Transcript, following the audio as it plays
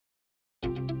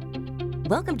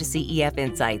Welcome to CEF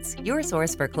Insights, your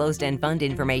source for closed-end fund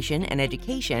information and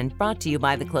education brought to you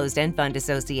by the Closed-End Fund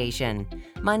Association.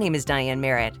 My name is Diane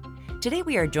Merritt. Today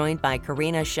we are joined by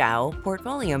Karina Shao,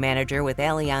 Portfolio Manager with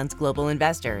Allianz Global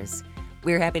Investors.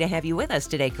 We're happy to have you with us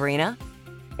today, Karina.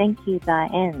 Thank you,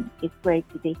 Diane. It's great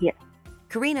to be here.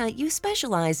 Karina, you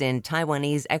specialize in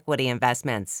Taiwanese equity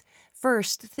investments.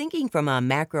 First, thinking from a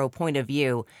macro point of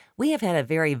view, we have had a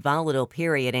very volatile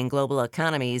period in global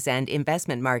economies and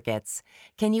investment markets.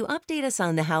 Can you update us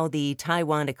on how the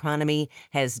Taiwan economy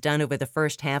has done over the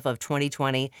first half of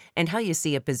 2020 and how you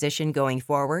see a position going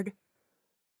forward?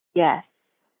 Yes,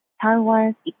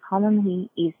 Taiwan's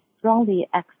economy is strongly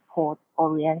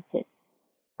export-oriented.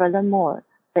 Furthermore,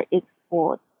 the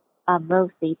exports are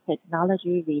mostly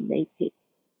technology-related,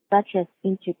 such as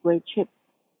integrated chips.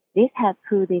 This has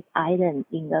put this island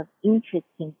in an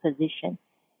interesting position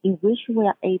in which we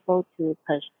are able to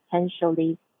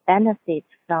potentially benefit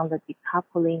from the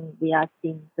decoupling we are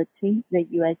seeing between the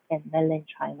US and mainland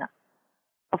China.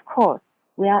 Of course,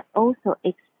 we are also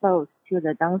exposed to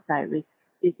the downside risk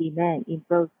to demand in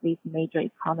both these major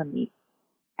economies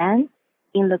and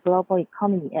in the global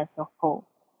economy as a whole.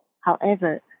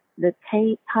 However, the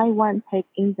Taiwan tech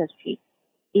industry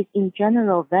is in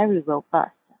general very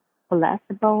robust,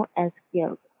 flexible, and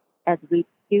skilled at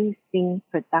reducing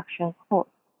production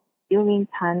costs during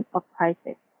times of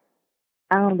crisis.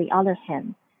 On the other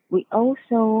hand, we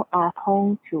also are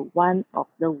home to one of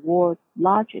the world's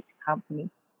largest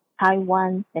companies,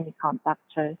 Taiwan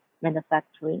Semiconductor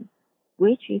Manufacturing,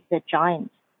 which is a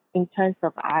giant in terms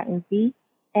of R&D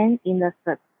and in the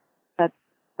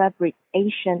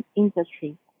fabrication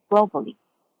industry globally.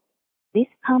 This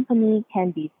company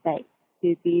can be said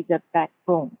to be the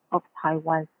backbone of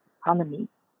Taiwan's economy,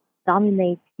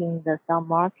 dominating the stock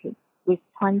market with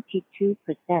 22%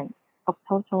 of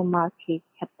total market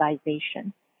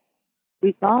capitalization.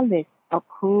 Regardless of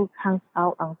who comes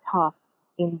out on top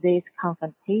in this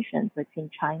confrontation between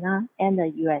China and the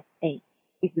USA,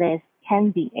 if there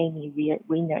can be any real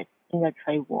winners in the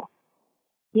trade war,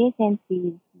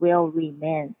 TSMC will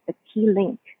remain a key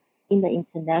link in the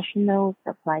international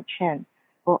supply chain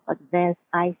for advanced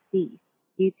ICs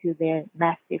due to their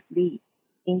massive lead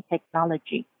in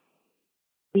technology.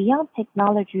 Beyond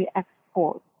technology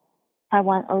exports,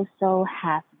 Taiwan also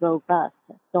has robust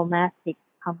domestic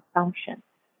consumption,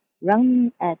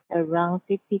 running at around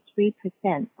 53%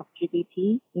 of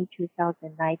GDP in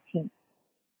 2019.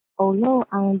 Although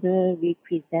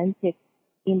underrepresented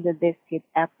in the listed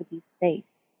equity space,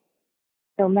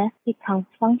 domestic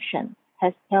consumption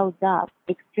has held up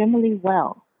extremely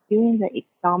well during the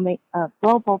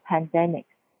global pandemic,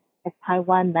 as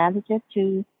Taiwan manages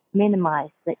to minimize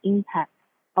the impact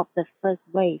of the first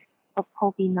wave of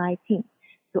COVID-19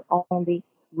 to only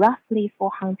roughly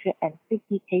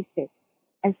 450 cases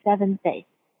and 7 days.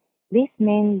 This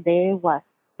meant there was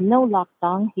no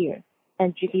lockdown here,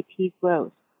 and GDP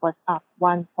growth was up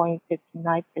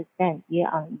 1.59%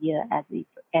 year-on-year at the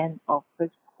end of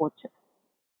first quarter.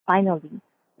 Finally,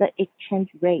 the exchange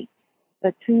rate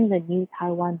between the new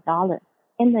Taiwan dollar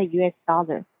and the US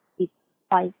dollar is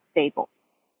quite stable.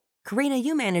 Karina,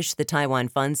 you manage the Taiwan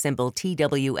fund symbol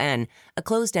TWN, a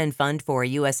closed-end fund for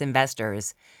U.S.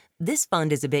 investors. This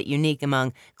fund is a bit unique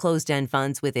among closed-end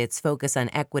funds with its focus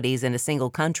on equities in a single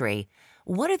country.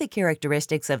 What are the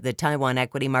characteristics of the Taiwan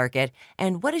equity market,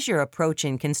 and what is your approach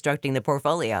in constructing the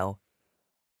portfolio?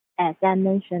 As I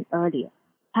mentioned earlier,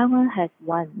 Taiwan has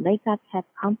one mega-cap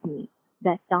company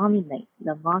that dominates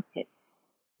the market.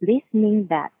 This means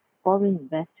that foreign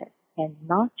investors tend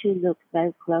not to look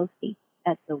very closely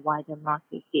at the wider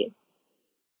market here.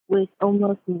 With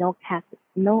almost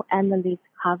no analyst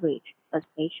coverage,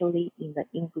 especially in the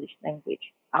English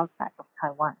language outside of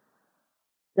Taiwan.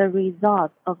 The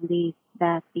result of this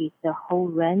that is the whole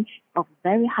range of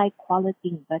very high quality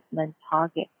investment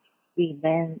targets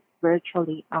remain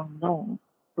virtually unknown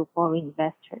to foreign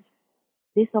investors.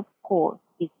 This, of course,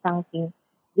 is something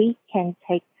we can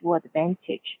take full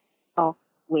advantage of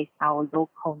with our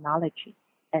local knowledge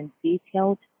and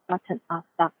detailed bottom-up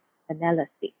stock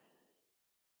analysis.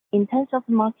 In terms of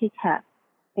market cap,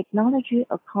 technology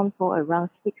accounts for around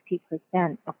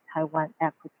 60% of Taiwan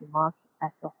equity market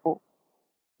as a whole.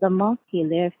 The market,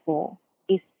 therefore,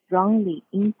 is strongly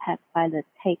impacted by the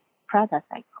tech product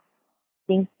cycle,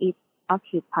 since it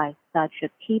occupies such a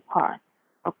key part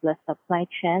of the supply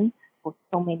chain for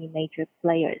so many major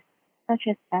players, such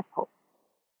as Apple.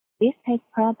 This tech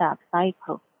product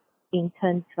cycle in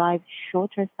turn drives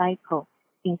shorter cycle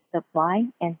in supply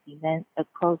and demand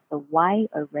across a wide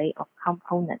array of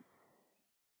components.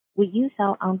 We use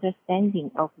our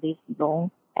understanding of this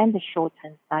long and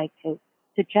short-term cycle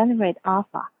to generate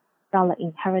alpha from the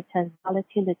inherent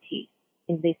volatility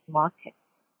in this market.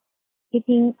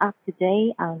 Keeping up to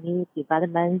date on new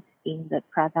developments in the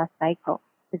product cycle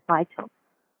is vital.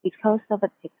 Because of the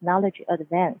technology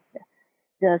advance,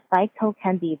 the cycle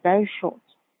can be very short.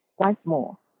 Once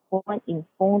more, for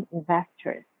informed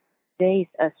investors, there is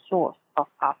a source of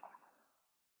alpha.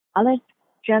 Other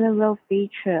general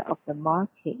features of the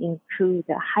market include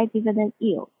the high dividend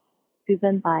yield,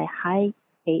 driven by high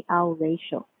payout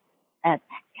ratio at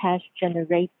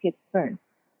cash-generated firms,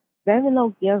 very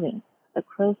low gearing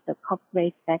across the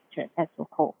corporate sector as a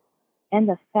whole, and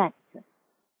the fact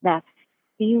that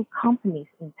few companies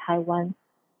in Taiwan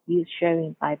use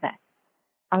sharing buyback.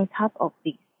 On top of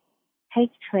this,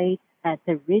 take trades at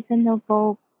a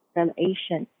reasonable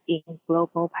valuation in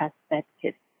global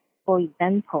perspective. For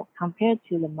example, compared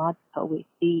to the multiple we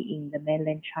see in the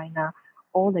mainland China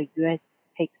or the US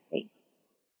take space.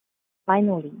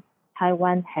 Finally,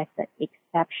 Taiwan has an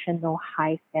exceptional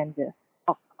high standard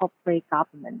of corporate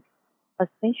governance,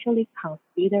 especially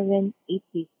considering it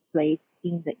is placed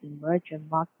in the emerging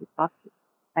market bucket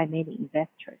by many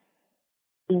investors.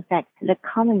 In fact, the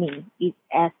economy is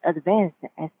as advanced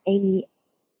as any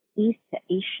East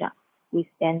Asia with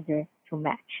standards to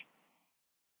match.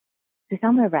 To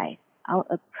summarize, our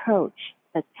approach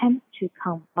attempts to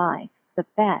combine the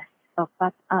best of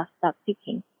bottom-up stock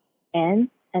picking and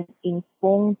an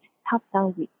informed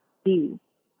top-down view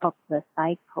of the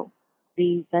cycle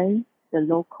within the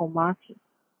local market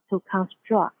to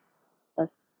construct a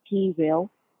T-real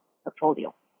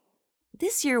portfolio.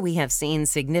 This year, we have seen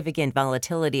significant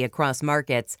volatility across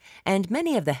markets, and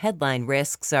many of the headline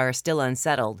risks are still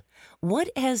unsettled. What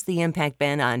has the impact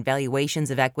been on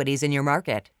valuations of equities in your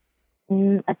market?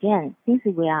 Again, since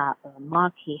we are a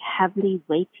market heavily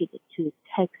weighted to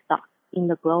tech stocks in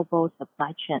the global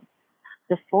supply chain,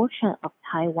 the fortune of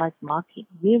Taiwan's market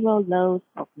mirrors those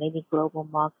of many global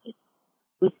markets.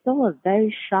 We saw a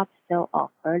very sharp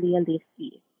sell-off earlier this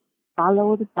year,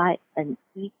 followed by an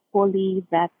equally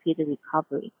rapid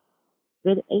recovery.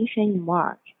 Valuation in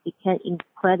March became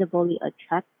incredibly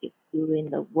attractive during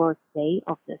the worst day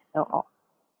of the sell-off.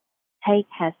 Tech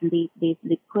has led this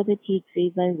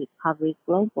liquidity-driven recovery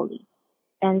globally,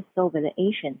 and so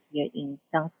valuations here in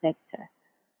some sectors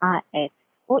are at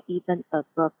or even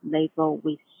above level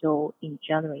we saw in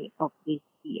January of this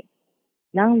year.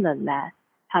 Nonetheless,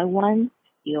 Taiwan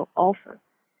still offers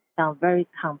some very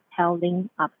compelling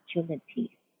opportunities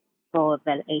for a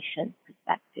valuation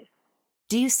perspective.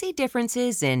 Do you see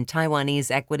differences in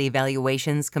Taiwanese equity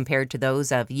valuations compared to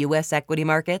those of U.S. equity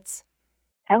markets?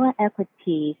 Taiwan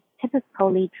equities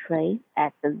typically trade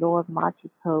at a lower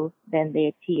multiple than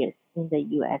their peers in the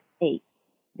USA.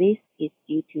 This is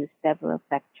due to several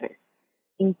factors,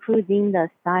 including the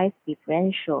size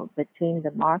differential between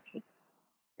the markets,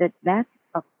 the depth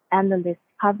of analyst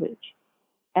coverage,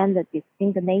 and the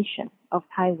designation of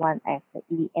Taiwan as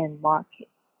the EM market.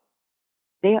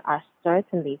 There are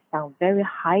certainly some very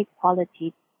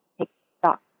high-quality tech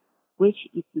stocks, which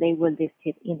if they were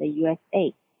listed in the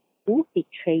USA, would be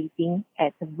trading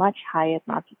at much higher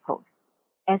multiples.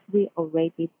 As we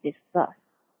already discussed,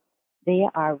 there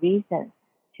are reasons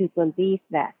to believe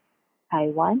that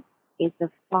Taiwan is a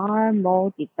far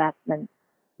more developed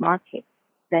market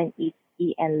than its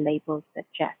EM label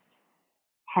suggests.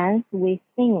 Hence, we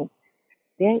think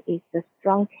there is a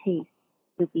strong case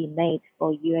to be made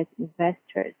for U.S.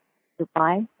 investors to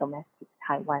buy domestic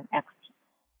Taiwan equity.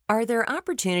 Are there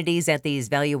opportunities at these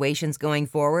valuations going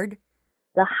forward?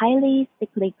 The highly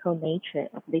cyclical nature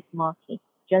of this market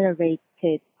generated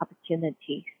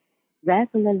opportunities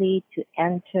regularly to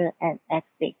enter and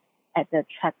exit at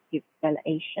attractive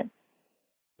valuation.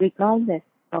 Regardless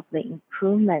of the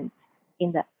improvement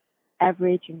in the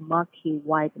average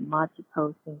market-wide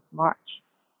multiple since March,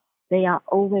 there are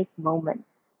always moments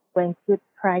when good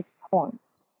price points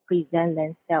present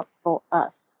themselves for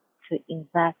us to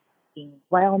invest in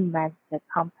well-managed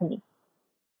companies.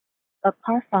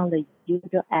 Apart from the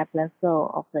usual ebb and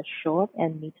flow of the short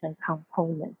and mid-term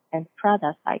components and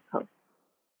product cycles,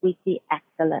 we see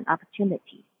excellent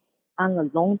opportunities on a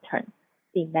long-term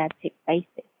thematic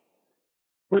basis.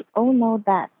 We all know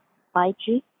that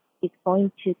 5G is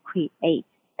going to create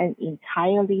an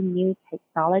entirely new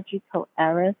technological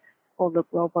era for the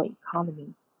global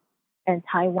economy, and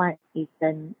Taiwan is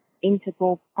an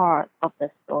integral part of the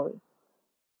story.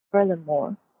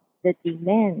 Furthermore, the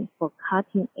demand for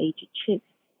cutting-edge chips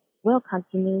will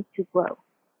continue to grow.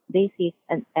 This is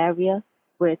an area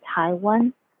where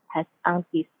Taiwan has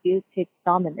undisputed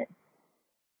dominance.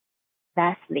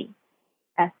 Lastly,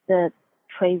 as the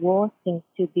trade war seems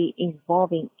to be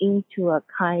evolving into a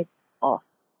kind of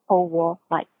Cold War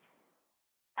fight.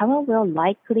 Taiwan will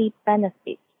likely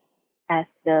benefit as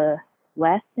the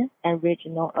West and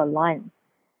regional alliance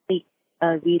is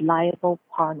a reliable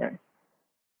partner.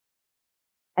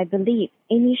 I believe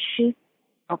any shift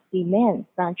of demand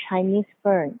from Chinese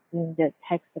firms in the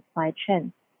tech supply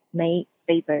chain may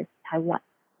favor Taiwan.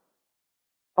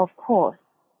 Of course,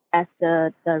 as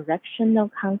the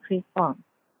directional country fund,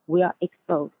 we are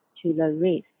exposed to the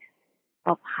risk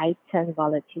of heightened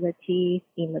volatility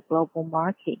in the global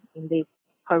market in the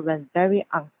current very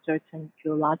uncertain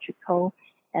geological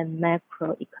and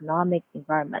macroeconomic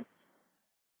environment.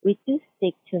 We do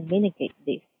seek to mitigate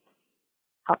this,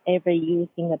 however,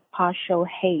 using a partial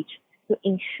hedge to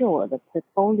ensure the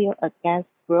portfolio against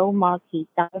broad market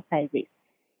downside risk.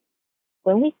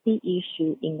 When we see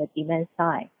issues in the demand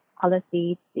side,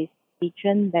 policy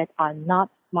decisions that are not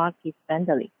market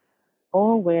friendly,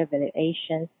 or where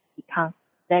valuations become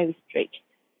very strict.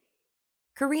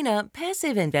 Karina,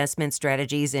 passive investment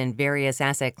strategies in various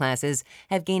asset classes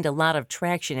have gained a lot of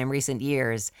traction in recent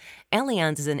years.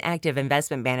 Allianz is an active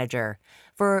investment manager.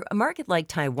 For a market like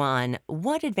Taiwan,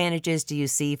 what advantages do you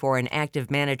see for an active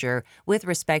manager with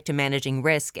respect to managing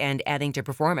risk and adding to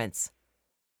performance?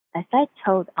 As I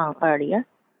told on earlier,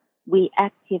 we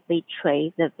actively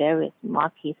trade the various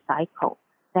market cycles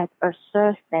that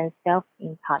assert themselves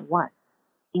in Taiwan.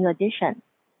 In addition,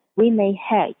 we may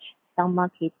hedge some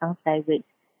market downside risk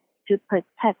to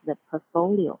protect the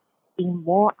portfolio in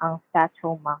more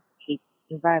unsettled market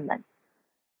environments.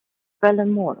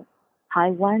 Furthermore,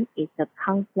 Taiwan is a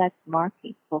complex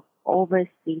market for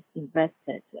overseas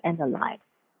investors to analyze,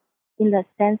 in the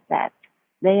sense that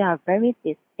there are very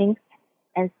distinct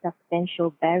and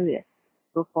substantial barriers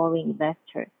to foreign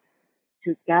investors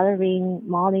to gathering,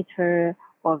 monitor,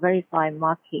 or verify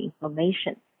market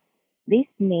information. This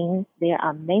means there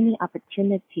are many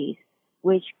opportunities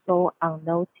which go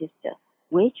unnoticed,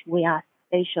 which we are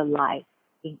specialized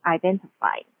in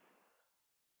identifying.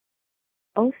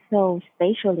 Also,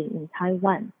 especially in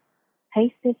Taiwan,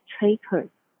 passive traders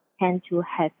tend to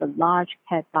have a large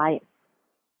cap bias.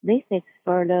 This is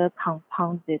further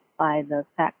compounded by the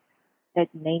fact that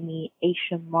many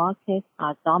Asian markets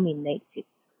are dominated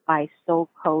by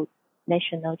so-called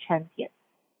national champions,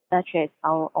 such as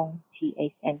our own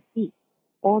TSMC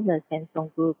or the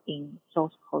Samsung Group in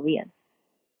South Korea.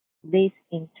 This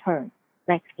in turn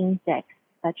makes index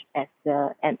such as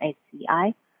the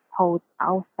MSCI hold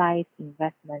outsized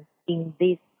investments in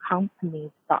these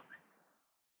company stocks.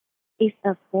 If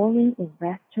a foreign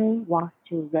investor wants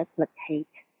to replicate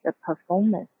the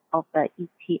performance of the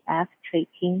ETF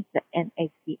tracking the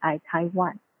MSCI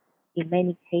Taiwan, in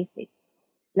many cases,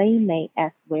 they may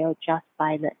as well just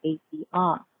buy the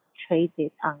ADR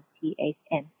traded on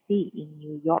TSMC in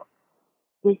New York.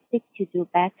 We seek to do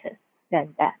better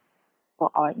than that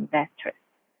for our investors.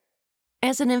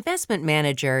 As an investment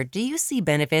manager, do you see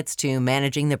benefits to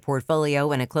managing the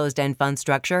portfolio in a closed-end fund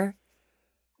structure?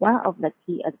 One of the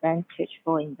key advantages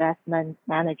for investment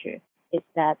managers is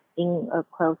that in a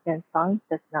closed-end fund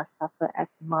does not suffer as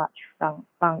much from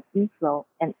fund inflow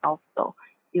and outflow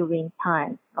during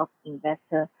times of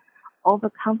investor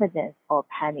overconfidence or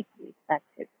panic,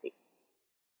 respectively.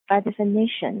 By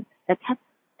definition, the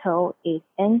capital is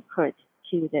anchored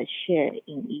to the share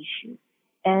in issue,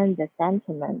 and the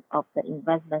sentiment of the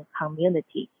investment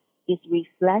community is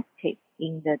reflected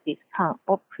in the discount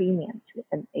or premium to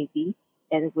NAV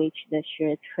at which the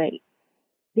share trades.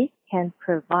 This can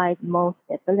provide more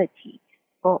stability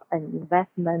for an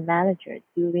investment manager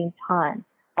during times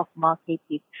of market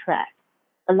distress,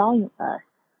 allowing us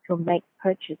to make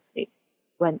purchases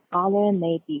when others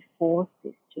may be forced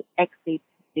to exit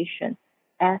positions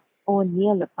at or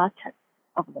near the bottom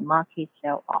of the market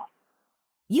sell-off.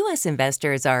 U.S.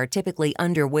 investors are typically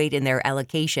underweight in their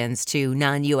allocations to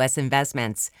non-U.S.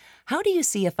 investments. How do you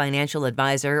see a financial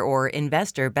advisor or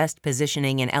investor best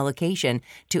positioning an allocation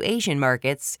to Asian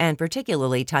markets and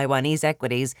particularly Taiwanese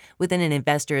equities within an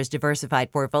investor's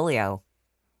diversified portfolio?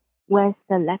 When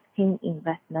selecting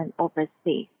investment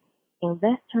overseas,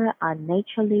 investors are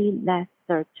naturally less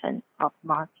certain of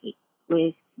markets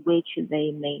with which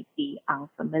they may be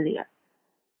unfamiliar.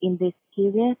 In this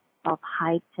period of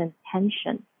heightened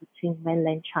tension between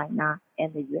mainland China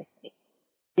and the USA,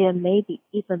 there may be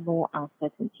even more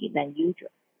uncertainty than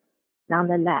usual.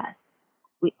 Nonetheless,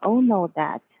 we all know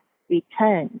that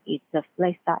return is the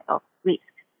flip side of risk,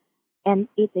 and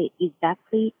it is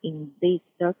exactly in this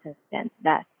circumstance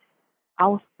that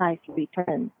outsized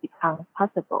returns become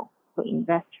possible for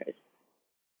investors.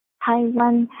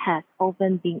 Taiwan has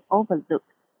often been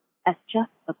overlooked as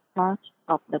just a part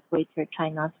of the Greater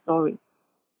China story,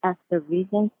 as the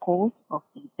recent course of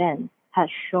events has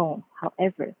shown,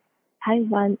 however,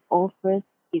 Taiwan offers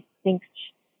distinct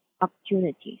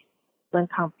opportunities when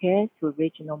compared to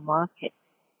regional markets,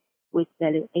 with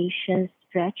valuations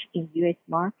stretched in U.S.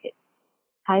 markets.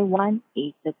 Taiwan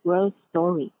is a growth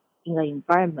story in an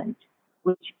environment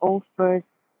which offers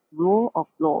rule of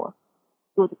law,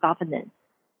 good governance,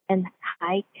 and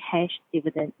high cash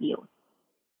dividend yields.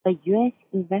 A U.S.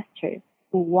 investor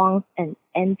who wants an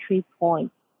entry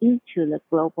point into the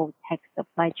global tech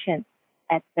supply chain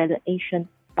at valuation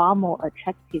far more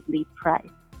attractively priced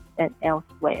than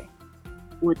elsewhere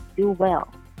would do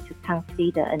well to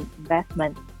consider an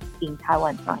investment in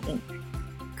Taiwan Fund Inc.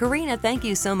 Karina, thank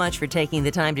you so much for taking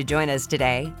the time to join us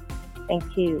today.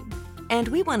 Thank you. And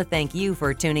we want to thank you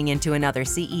for tuning into another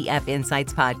CEF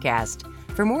Insights podcast.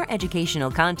 For more educational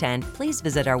content, please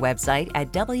visit our website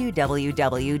at www.cefa.com.